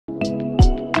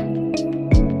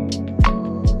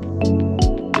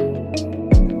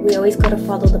We always gotta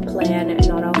follow the plan and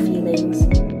not our feelings.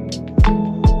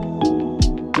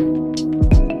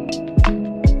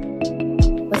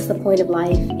 What's the point of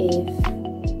life if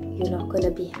you're not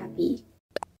gonna be happy?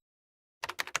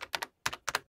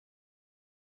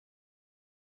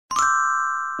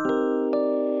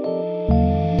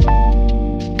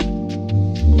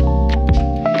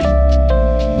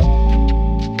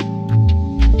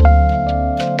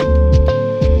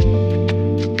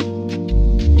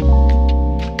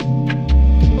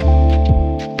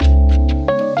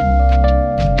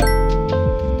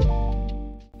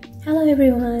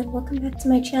 Everyone, welcome back to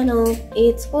my channel.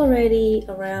 It's already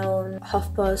around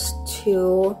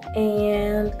 2:30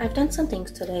 and I've done some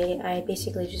things today. I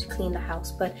basically just cleaned the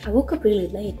house, but I woke up really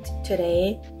late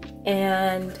today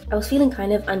and I was feeling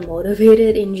kind of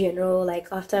unmotivated in general. Like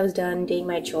after I was done doing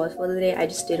my chores for the day, I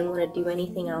just didn't want to do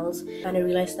anything else, and I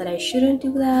realized that I shouldn't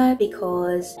do that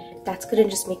because that's gonna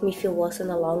just make me feel worse in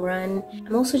the long run.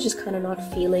 I'm also just kind of not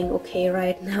feeling okay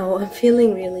right now. I'm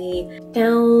feeling really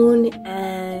down,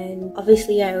 and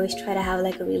obviously I always try to have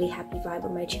like a really happy vibe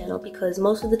on my channel because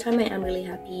most of the time I am really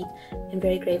happy and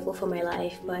very grateful for my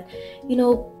life, but you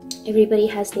know, everybody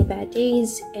has their bad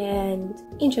days, and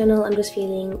in general I'm just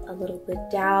feeling a little bit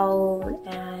down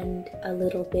and a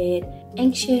little bit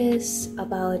anxious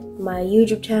about my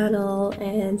YouTube channel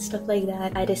and stuff like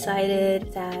that. I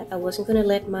decided that I wasn't gonna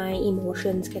let my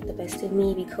emotions get the best of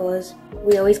me because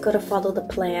we always gotta follow the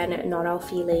plan and not our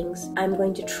feelings. I'm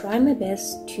going to try my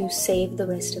best to save the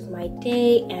rest of my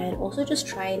day and also just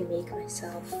try and make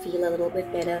myself feel a little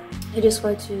bit better. I just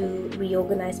want to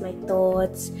reorganize my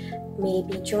thoughts,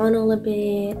 maybe journal a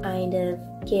bit, kind of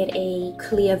get a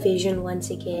clear vision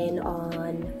once again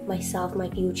on myself, my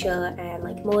future, and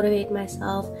like motivate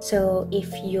myself. So if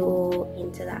you're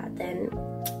into that, then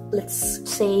let's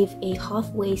save a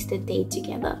half-wasted day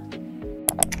together.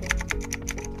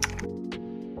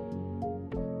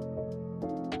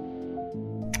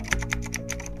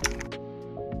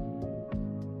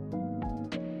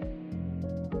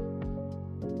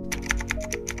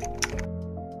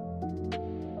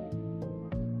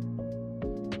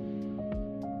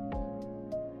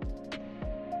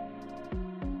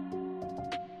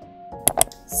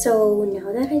 So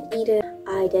now that I've eaten,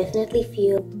 I definitely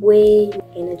feel way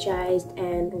more energized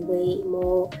and way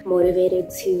more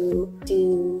motivated to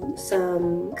do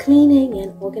some cleaning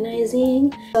and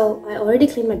organizing. So I already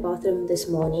cleaned my bathroom this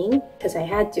morning because I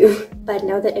had to, but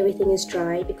now that everything is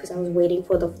dry, because I was waiting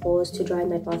for the floors to dry in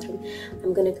my bathroom,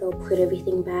 I'm gonna go put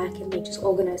everything back and like just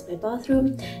organize my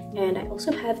bathroom. And I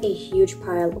also have a huge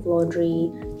pile of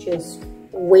laundry just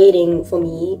waiting for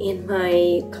me in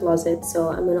my closet, so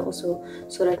I'm gonna also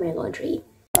sort out my laundry.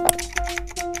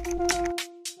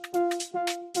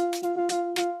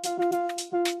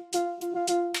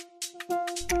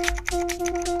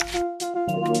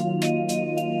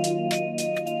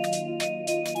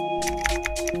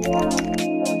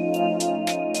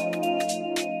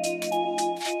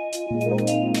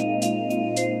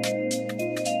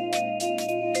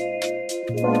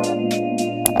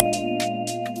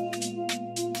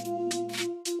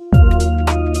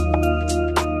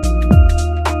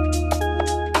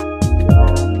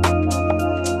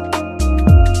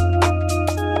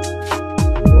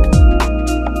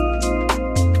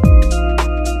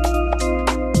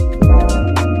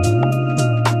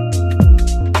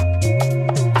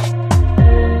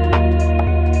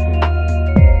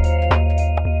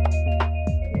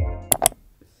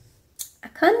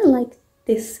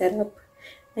 This setup,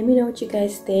 let me know what you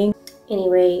guys think.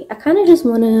 Anyway, I kind of just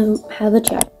want to have a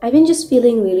chat. I've been just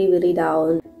feeling really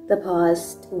down the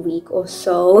past week or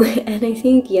so, and I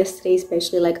think yesterday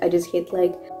especially, like I just hit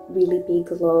like really big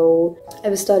low. I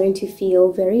was starting to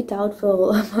feel very doubtful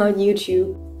about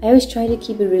YouTube. I always try to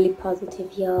keep it really positive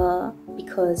here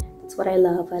because that's what I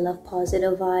love. I love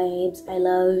positive vibes. I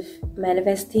love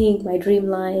manifesting my dream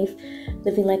life,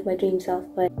 living like my dream self,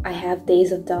 but I have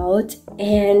days of doubt,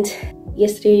 and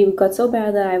yesterday it got so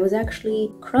bad that I was actually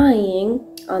crying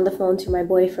on the phone to my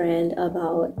boyfriend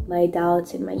about my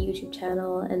doubts in my YouTube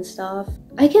channel and stuff.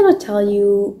 I cannot tell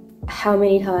you how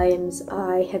many times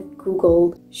I have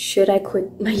googled, should I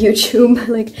quit my YouTube?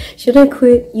 Like, should I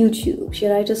quit YouTube?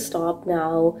 Should I just stop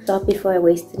now? Stop before I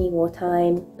waste any more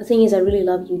time? The thing is, I really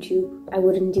love YouTube. I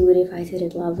wouldn't do it if I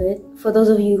didn't love it. For those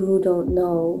of you who don't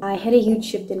know, I had a huge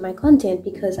shift in my content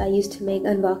because I used to make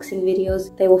unboxing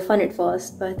videos. They were fun at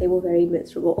first, but they were very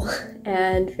miserable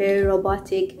and very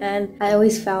robotic, and I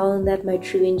always found that my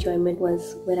true enjoyment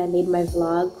was when I made my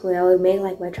vlog, when I would make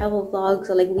like my travel vlogs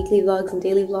or like weekly vlogs and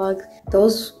daily vlogs. vlogs.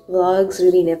 Those vlogs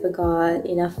really never got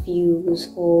enough views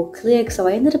or clicks, so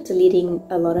I ended up deleting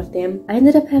a lot of them. I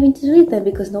ended up having to delete them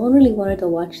because no one really wanted to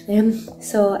watch them.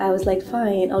 So I was like,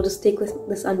 fine, I'll just stick with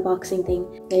this unboxing thing.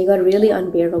 And it got really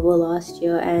unbearable last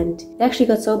year, and it actually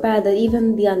got so bad that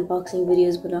even the unboxing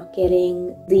videos were not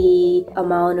getting the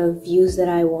amount of views that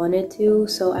I wanted to.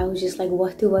 So I was just like,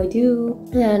 what do I do?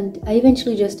 And I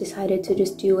eventually just decided to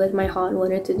just do what my heart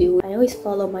wanted to do. I always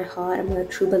follow my heart. I'm a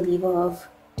true believer of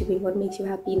doing what makes you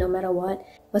happy no matter what.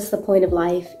 What's the point of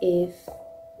life if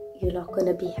you're not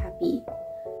gonna be happy?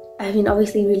 I've been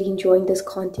obviously really enjoying this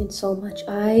content so much.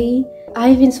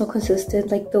 I've been so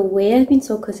consistent. Like, the way I've been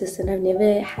so consistent, I've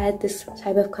never had this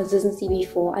type of consistency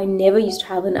before. I never used to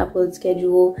have an upload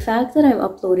schedule. The fact that I'm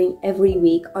uploading every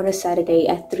week on a Saturday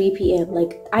at 3 p.m.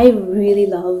 like, I really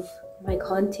love my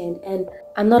content, and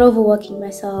I'm not overworking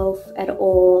myself at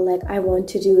all. Like, I want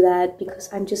to do that because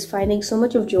I'm just finding so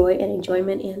much of joy and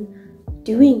enjoyment in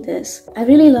doing this. I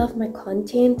really love my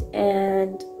content,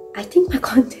 and I think my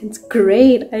content's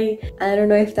great. I don't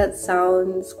know if that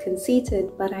sounds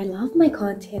conceited, but I love my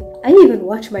content. I even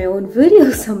watch my own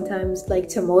videos sometimes, like,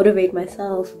 to motivate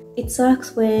myself. It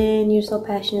sucks when you're so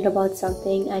passionate about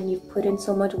something and you've put in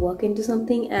so much work into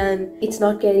something and it's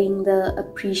not getting the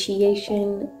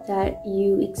appreciation that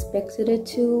you expected it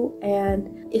to.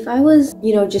 And if I was,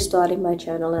 you know, just starting my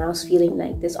channel and I was feeling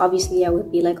like this, obviously I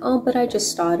would be like, oh, but I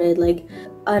just started, like,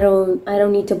 I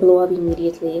don't need to blow up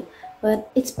immediately.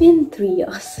 But it's been 3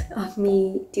 years of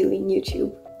me doing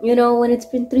YouTube. You know, when it's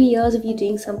been 3 years of you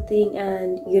doing something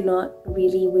and you're not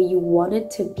really where you want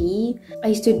it to be, I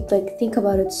used to like think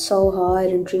about it so hard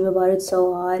and dream about it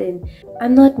so hard, and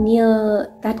I'm not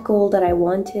near that goal that I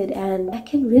wanted, and that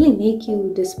can really make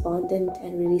you despondent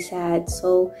and really sad.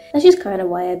 So that's just kind of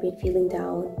why I've been feeling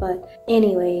down. But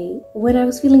anyway, when I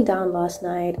was feeling down last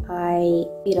night, I,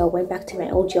 you know, went back to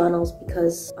my old journals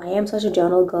because I am such a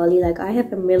journal girly. Like, I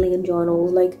have a million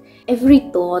journals. Like, every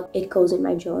thought, it goes in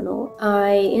my journal.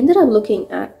 I ended up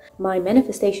looking at my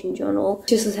manifestation journal,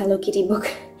 just this Hello Kitty book.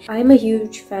 I'm a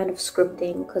huge fan of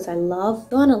scripting because I love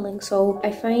journaling, so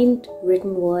I find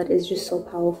written word is just so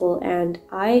powerful, and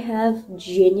I have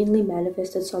genuinely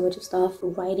manifested so much of stuff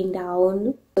writing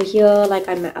down. So here, like,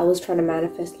 I was trying to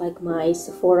manifest like my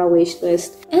Sephora wish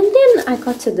list, and then I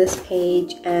got to this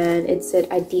page and it said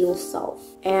ideal self,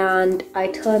 and I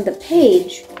turned the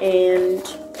page and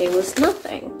there was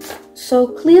nothing. So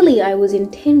clearly I was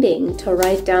intending to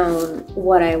write down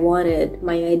what I wanted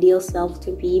my ideal self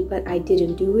to be, but I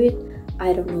didn't do it.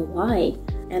 I don't know why.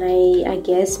 And I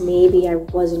guess maybe I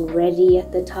wasn't ready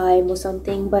at the time or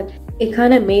something, but it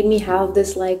kind of made me have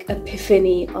this like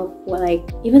epiphany of, like,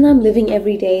 even though I'm living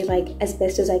every day like as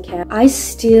best as I can, I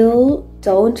still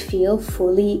don't feel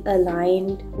fully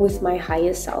aligned with my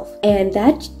higher self. And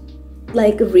that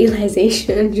like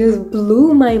realization just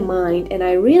blew my mind, and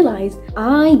I realized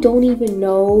I don't even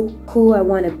know who I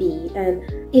want to be. And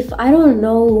if I don't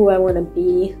know who I want to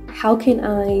be, how can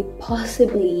I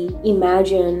possibly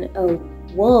imagine a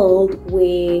world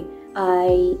where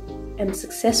I am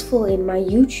successful in my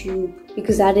YouTube?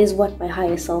 Because that is what my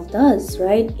higher self does,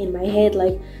 right? In my head,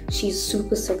 like, she's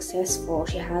super successful.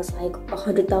 She has like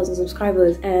 100,000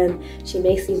 subscribers and she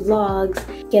makes these vlogs,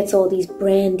 gets all these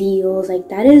brand deals. Like,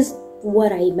 that is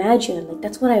what I imagine. Like,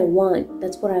 that's what I want.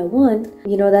 That's what I want.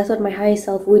 You know, that's what my higher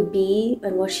self would be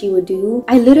and what she would do.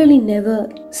 I literally never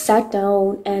sat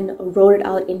down and wrote it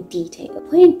out in detail. The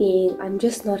point being, I'm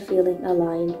just not feeling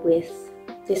aligned with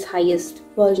this highest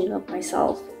version of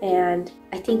myself, and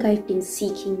I think I've been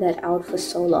seeking that out for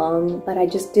so long, but I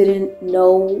just didn't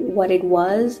know what it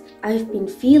was. I've been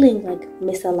feeling like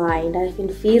misaligned. I've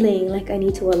been feeling like I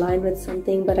need to align with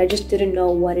something, but I just didn't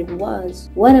know what it was.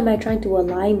 What am I trying to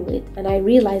align with? And I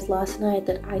realized last night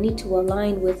that I need to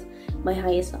align with my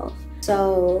higher self.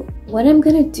 So what I'm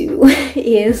gonna do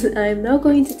is I'm now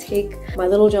going to take my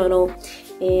little journal,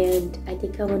 and I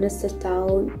think I'm gonna sit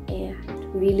down and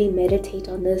really meditate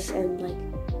on this and like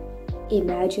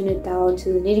imagine it down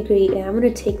to the nitty-gritty, and I'm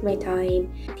gonna take my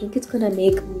time. I think it's gonna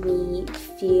make me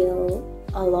feel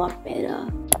a lot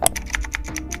better.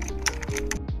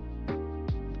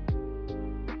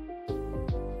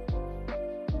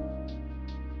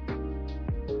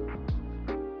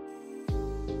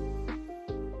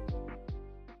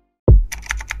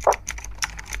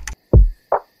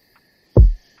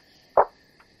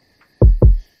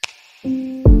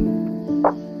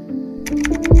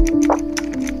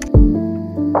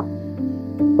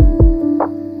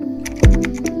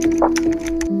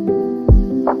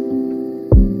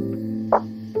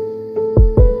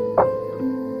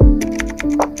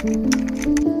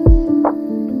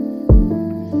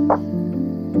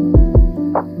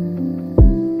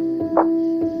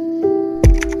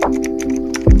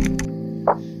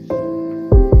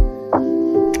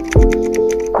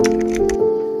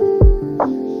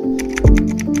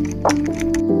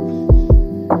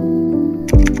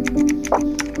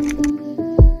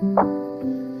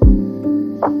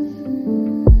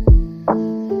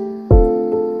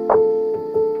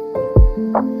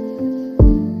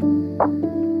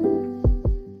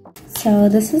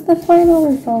 this is the final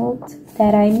result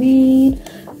that I made,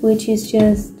 which is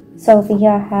just, so over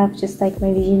here I have just like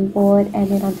my vision board, and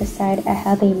then on the side I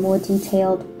have a more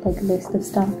detailed like list of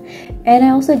stuff. And I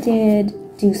also did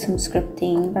do some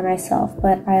scripting by myself,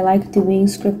 but I like doing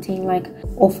scripting like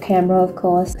off camera, of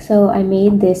course. So I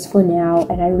made this for now,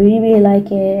 and I really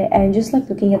like it, and just like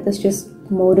looking at this just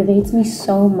motivates me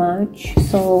so much.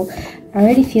 So I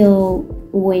already feel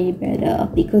way better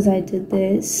because I did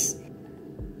this.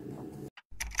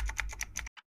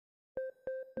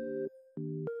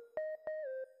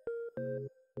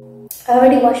 I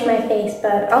already washed my face,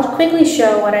 but I'll quickly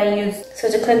show what I used. So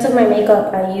to cleanse up my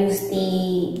makeup, I used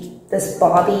this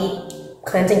Bobby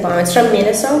cleansing balm. It's from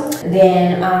Minnesota.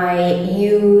 Then I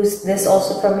used this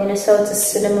also from Minnesota. It's a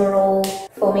cinnamon roll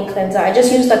foaming cleanser. I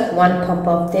just used like one pump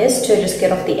of this to just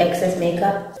get off the excess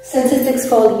makeup. Since it's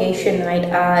exfoliation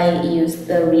night, I used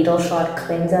the Riedel Shot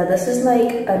cleanser. This is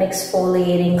like an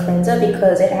exfoliating cleanser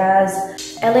because it has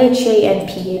LHA and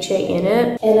PHA in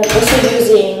it. And I'm also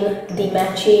using the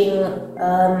matching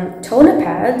toner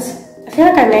pads. I feel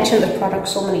like I mentioned the product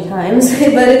so many times,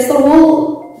 but it's the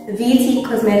whole VT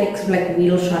Cosmetics like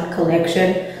Riedel Shot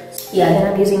collection. Yeah,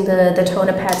 then I'm using the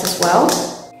toner pads as well.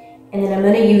 And then I'm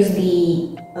gonna use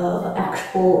the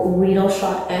actual Riedel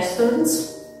Shot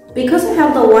essence. Because I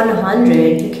have the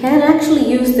 100, you can actually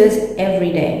use this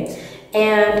every day.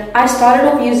 And I started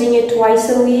off using it twice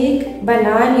a week, but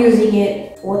now I'm using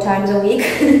it 4 times a week.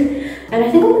 And I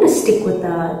think I'm gonna stick with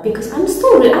that because I'm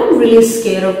really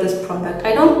scared of this product.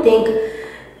 I don't think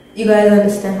you guys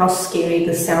understand how scary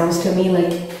this sounds to me.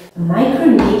 Like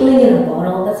microneedling in a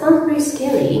bottle, that sounds pretty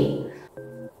scary.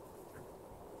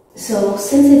 So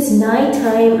since it's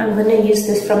nighttime, I'm gonna use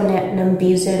this from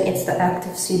𝐁𝐮𝐬𝐢𝐧𝐞𝐬. It's the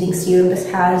Active Soothing Serum. This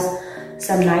has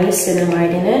some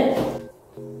niacinamide in it.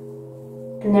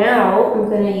 Now I'm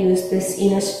gonna use this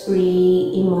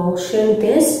Innisfree emulsion.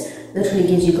 This literally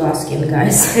gives you glass skin,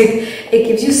 guys. Like it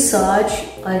gives you such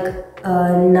like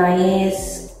a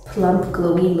nice plump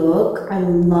glowy look. I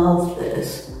love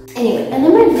this. Anyway, and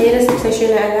then my latest obsession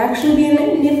has actually been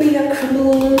Nivea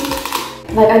cream.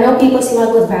 Like I know people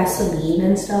slug with Vaseline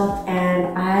and stuff,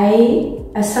 and I,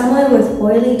 as someone with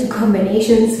oily to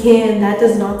combination skin, that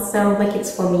does not sound like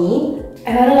it's for me.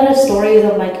 I heard a lot of stories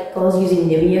of like girls using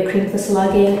Nivea cream for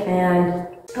slugging, and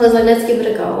I was like, let's give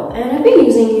it a go. And I've been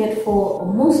using it for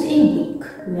almost a week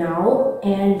now,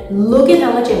 and look at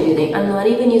how much I'm using. I'm not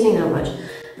even using that much,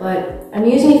 but I'm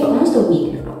using it for almost a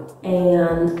week now,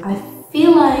 and I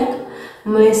feel like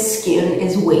my skin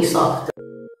is way softer.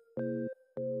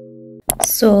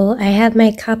 So I have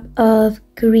my cup of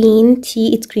green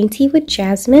tea. It's green tea with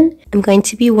jasmine. I'm going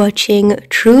to be watching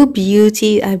True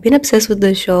Beauty. I've been obsessed with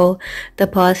the show the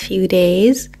past few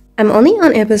days. I'm only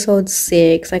on episode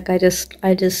 6. Like I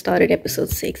just started episode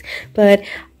 6, but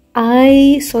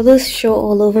I saw this show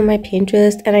all over my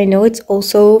Pinterest, and I know it's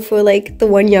also for like the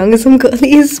𝐿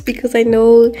girlies because I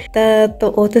know that the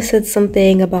author said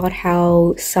something about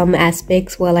how some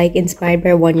aspects were like inspired by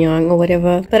𝐿 or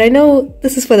whatever. But I know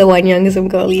this is for the 𝐿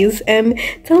girlies, and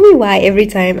tell me why every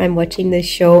time I'm watching this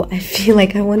show I feel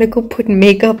like I want to go put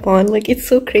makeup on. Like it's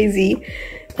so crazy.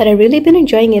 But I've really been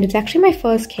enjoying it. It's actually my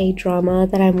first K-drama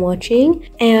that I'm watching,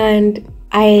 and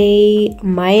I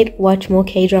might watch more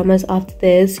K-dramas after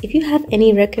this. If you have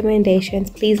any recommendations,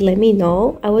 please let me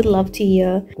know. I would love to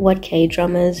hear what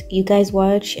K-dramas you guys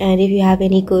watch, and if you have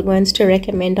any good ones to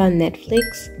recommend on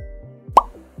Netflix.